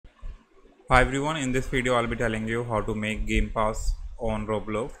Hi everyone, in this video I'll be telling you how to make Gamepass on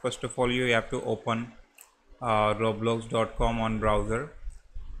Roblox. First of all, you have to open roblox.com on browser.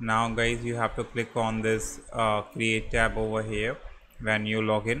 Now guys, you have to click on this create tab over here when you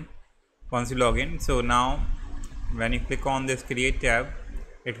log in. Once you log in, so now when you click on this create tab,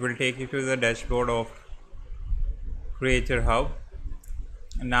 it will take you to the dashboard of Creator Hub.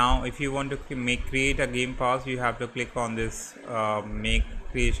 Now if you want to create a Gamepass, you have to click on this make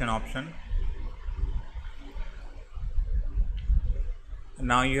creation option.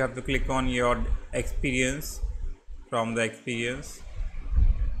 Now you have to click on your experience. From the experience,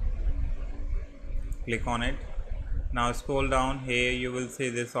 click on it. Now scroll down here, you will see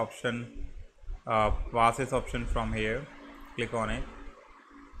this option, passes option. From here, click on it.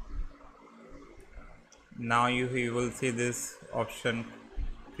 Now you will see this option,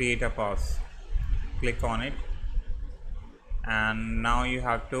 create a pass. Click on it, and now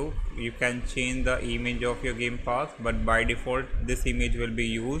you can change the image of your Gamepass, but by default this image will be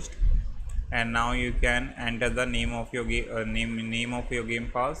used. And now you can enter the name of your name of your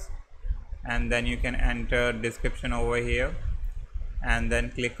Gamepass, and then you can enter description over here, and then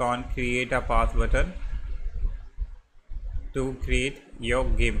click on create a pass button to create your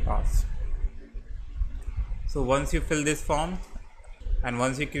Gamepass. So once you fill this form and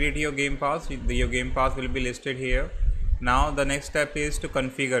once you create your Gamepass, your Gamepass will be listed here. Now the next step is to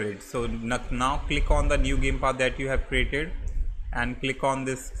configure it. So now click on the new Gamepass that you have created and click on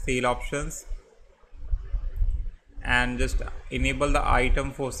this sale options, and just enable the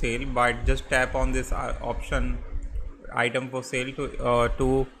item for sale by just tap on this option item for sale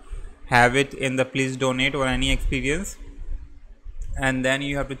to have it in the please donate or any experience. And then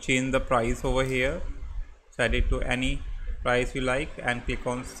you have to change the price over here, set it to any price you like, and click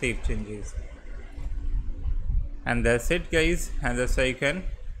on save changes. And that's it guys, and that's how you can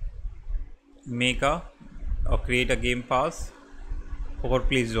make or create a Gamepass for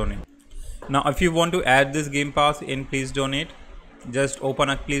please donate. Now if you want to add this Gamepass in please donate, just open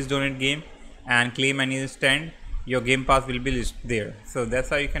a please donate game and claim an instant. Your Gamepass will be listed there. So that's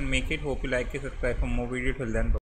how you can make it. Hope you like it. Subscribe for more videos. Till then, bye.